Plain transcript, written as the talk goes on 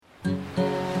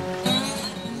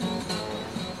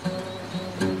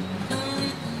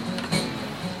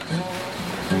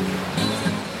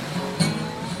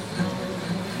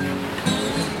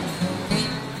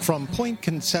From Point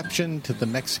Conception to the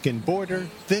Mexican border,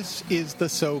 this is the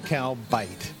SoCal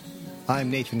Bite.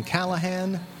 I'm Nathan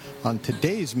Callahan. On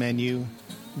today's menu,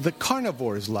 the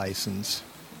Carnivore's License,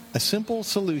 a simple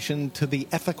solution to the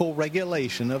ethical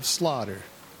regulation of slaughter.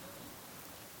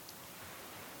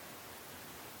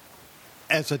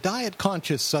 As a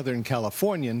diet-conscious Southern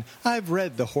Californian, I've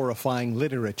read the horrifying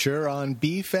literature on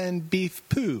beef and beef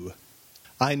poo.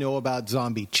 I know about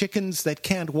zombie chickens that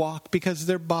can't walk because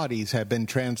their bodies have been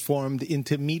transformed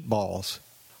into meatballs.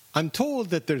 I'm told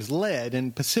that there's lead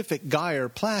and Pacific Gyre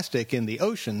plastic in the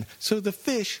ocean, so the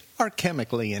fish are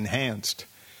chemically enhanced.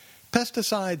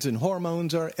 Pesticides and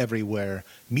hormones are everywhere,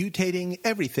 mutating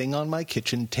everything on my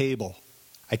kitchen table.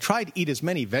 I try to eat as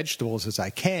many vegetables as I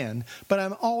can, but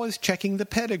I'm always checking the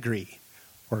pedigree.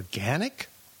 Organic?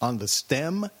 On the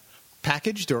stem?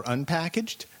 Packaged or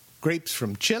unpackaged? Grapes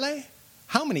from Chile?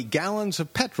 How many gallons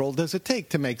of petrol does it take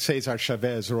to make Cesar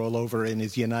Chavez roll over in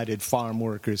his United Farm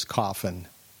Workers coffin?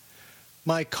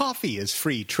 My coffee is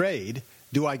free trade.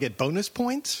 Do I get bonus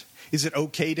points? Is it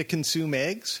okay to consume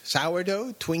eggs,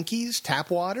 sourdough, Twinkies, tap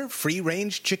water,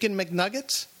 free-range chicken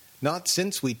McNuggets? Not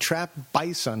since we trapped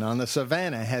bison on the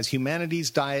savannah has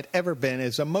humanity's diet ever been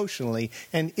as emotionally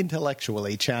and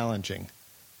intellectually challenging.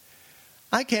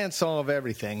 I can't solve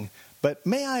everything, but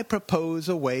may I propose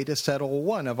a way to settle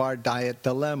one of our diet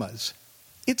dilemmas?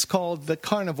 It's called the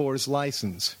Carnivore's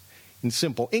License. In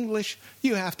simple English,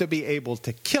 you have to be able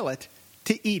to kill it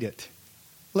to eat it.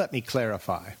 Let me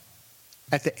clarify.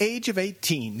 At the age of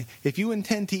 18, if you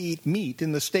intend to eat meat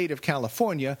in the state of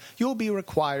California, you'll be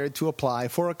required to apply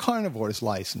for a carnivore's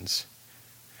license.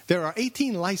 There are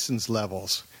 18 license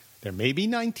levels. There may be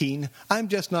 19. I'm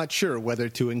just not sure whether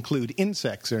to include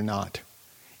insects or not.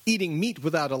 Eating meat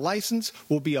without a license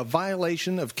will be a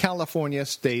violation of California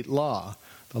state law.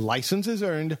 The license is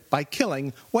earned by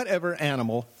killing whatever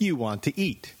animal you want to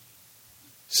eat.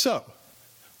 So,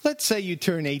 let's say you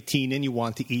turn 18 and you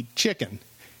want to eat chicken.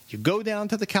 You go down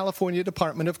to the California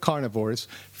Department of Carnivores,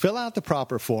 fill out the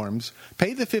proper forms,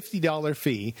 pay the $50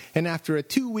 fee, and after a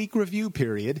 2-week review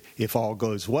period, if all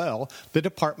goes well, the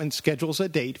department schedules a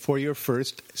date for your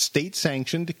first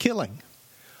state-sanctioned killing.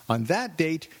 On that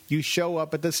date, you show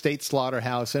up at the state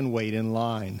slaughterhouse and wait in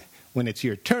line. When it's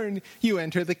your turn, you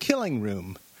enter the killing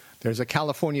room. There's a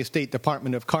California State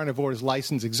Department of Carnivores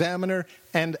license examiner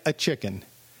and a chicken.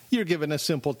 You're given a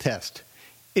simple test.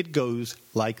 It goes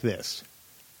like this.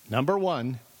 Number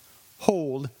 1,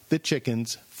 hold the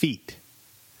chicken's feet.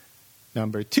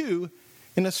 Number 2,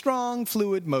 in a strong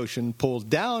fluid motion, pull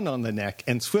down on the neck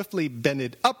and swiftly bend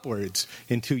it upwards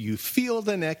until you feel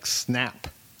the neck snap.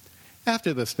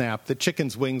 After the snap, the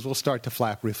chicken's wings will start to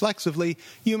flap reflexively.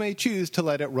 You may choose to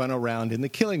let it run around in the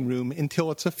killing room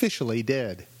until it's officially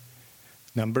dead.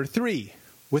 Number 3,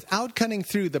 without cutting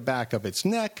through the back of its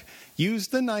neck, use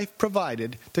the knife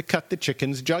provided to cut the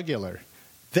chicken's jugular.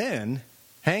 Then,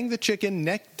 hang the chicken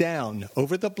neck down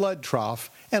over the blood trough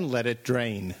and let it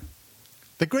drain.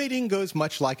 The grading goes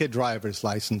much like a driver's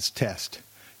license test.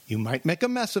 You might make a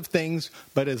mess of things,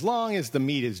 but as long as the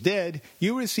meat is dead,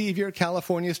 you receive your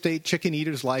California State Chicken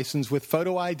Eater's license with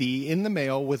photo ID in the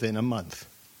mail within a month.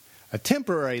 A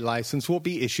temporary license will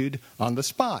be issued on the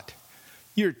spot.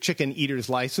 Your Chicken Eater's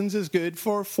license is good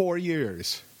for 4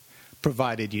 years.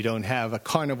 Provided you don't have a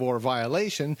carnivore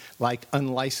violation, like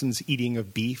unlicensed eating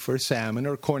of beef or salmon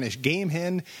or Cornish game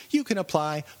hen, you can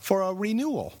apply for a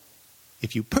renewal.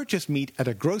 If you purchase meat at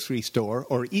a grocery store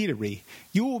or eatery,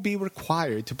 you will be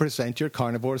required to present your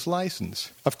carnivore's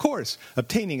license. Of course,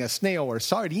 obtaining a snail or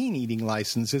sardine eating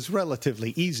license is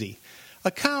relatively easy.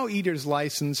 A cow eater's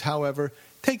license, however,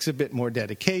 takes a bit more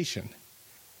dedication.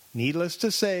 Needless to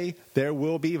say, there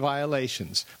will be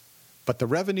violations. But the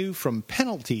revenue from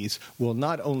penalties will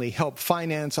not only help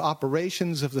finance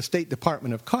operations of the State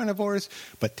Department of Carnivores,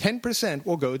 but 10%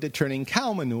 will go to turning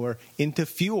cow manure into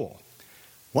fuel.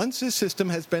 Once this system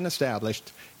has been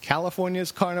established,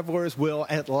 California's carnivores will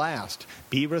at last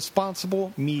be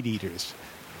responsible meat eaters.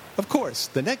 Of course,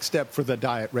 the next step for the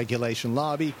diet regulation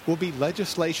lobby will be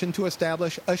legislation to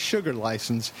establish a sugar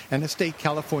license and a state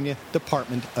California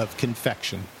Department of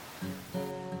Confection.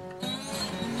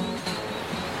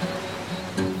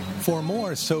 For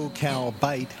more SoCal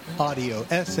Bite audio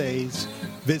essays,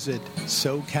 visit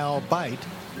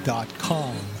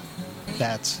SoCalBite.com.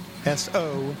 That's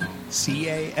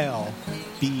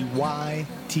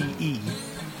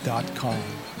SoCalByte.com.